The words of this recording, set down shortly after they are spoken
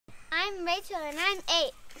I'm Rachel, and I'm 8.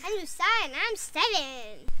 I'm Lucia, and I'm 7.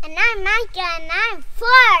 And I'm Micah, and I'm 4.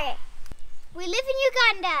 We live in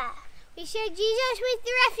Uganda. We share Jesus with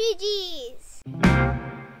the refugees.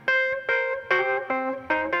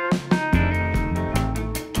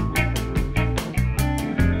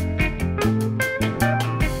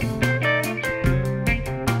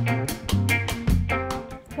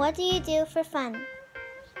 What do you do for fun?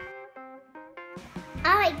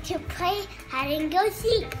 I like to play hide and go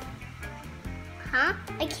seek. Huh?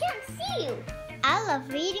 I can't see you. I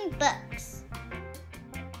love reading books.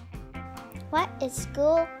 What is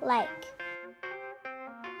school like?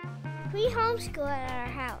 We homeschool at our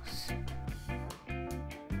house.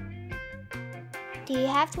 Do you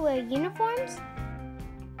have to wear uniforms?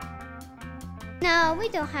 No, we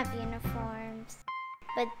don't have uniforms.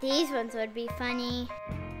 But these ones would be funny.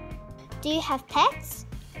 Do you have pets?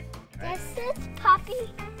 This is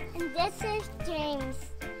Poppy, and this is James.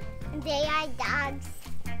 And they are dogs.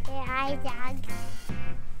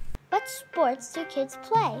 What sports do kids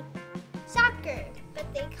play? Soccer, but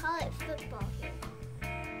they call it football here.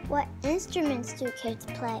 What instruments do kids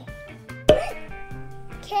play?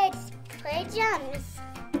 Kids play drums.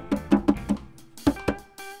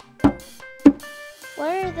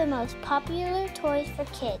 What are the most popular toys for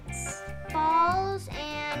kids? Balls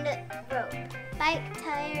and rope. Bike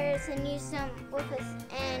tires and use them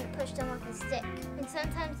and push them with a stick. And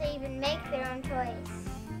sometimes they even make their own toys.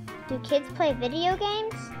 Do kids play video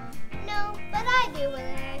games? No, but I do when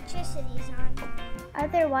electricity's on. Are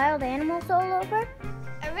there wild animals all over?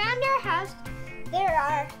 Around our house, there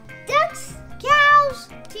are ducks, cows,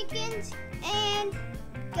 chickens, and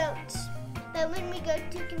goats. But when we go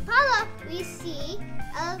to Kampala, we see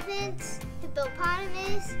elephants,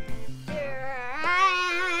 hippopotamus, giraffe,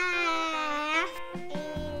 and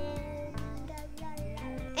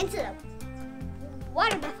antelope.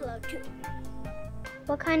 Water buffalo too.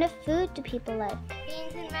 What kind of food do people like?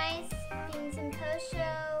 Beans and rice, beans and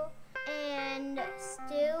posho, and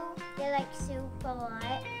stew. They like soup a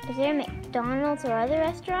lot. Is there a McDonald's or other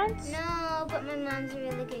restaurants? No, but my mom's a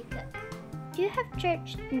really good cook. Do you have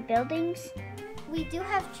church in buildings? We do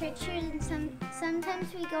have churches, and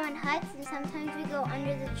sometimes we go in huts, and sometimes we go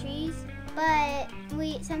under the trees. But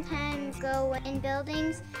we sometimes go in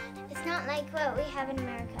buildings. It's not like what we have in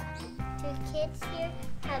America. Do kids here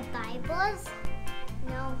have Bibles?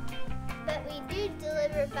 No, but we do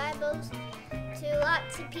deliver Bibles to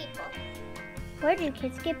lots of people. Where do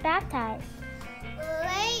kids get baptized?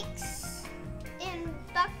 Lakes, in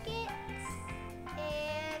buckets,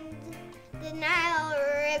 and the Nile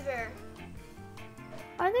River.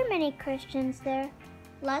 Are there many Christians there?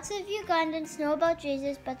 Lots of Ugandans know about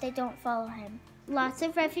Jesus, but they don't follow him. Lots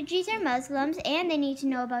of refugees are Muslims, and they need to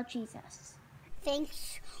know about Jesus.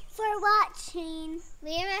 Thanks for watching.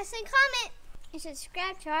 Leave us a comment and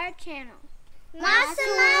subscribe to our channel.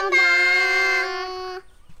 Masalama!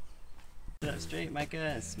 Sit up straight, Micah,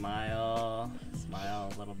 and smile.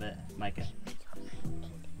 Smile a little bit. Micah.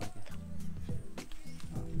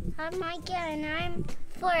 I'm Micah, and I'm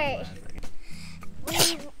 4.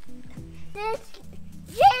 This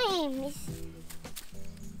James.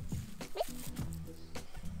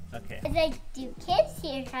 Okay. Do kids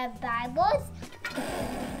here have Bibles?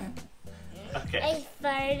 Okay. I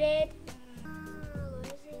farted.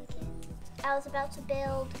 I was about to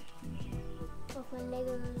build with my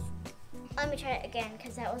Legos. Let me try it again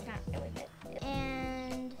because that was not really good. And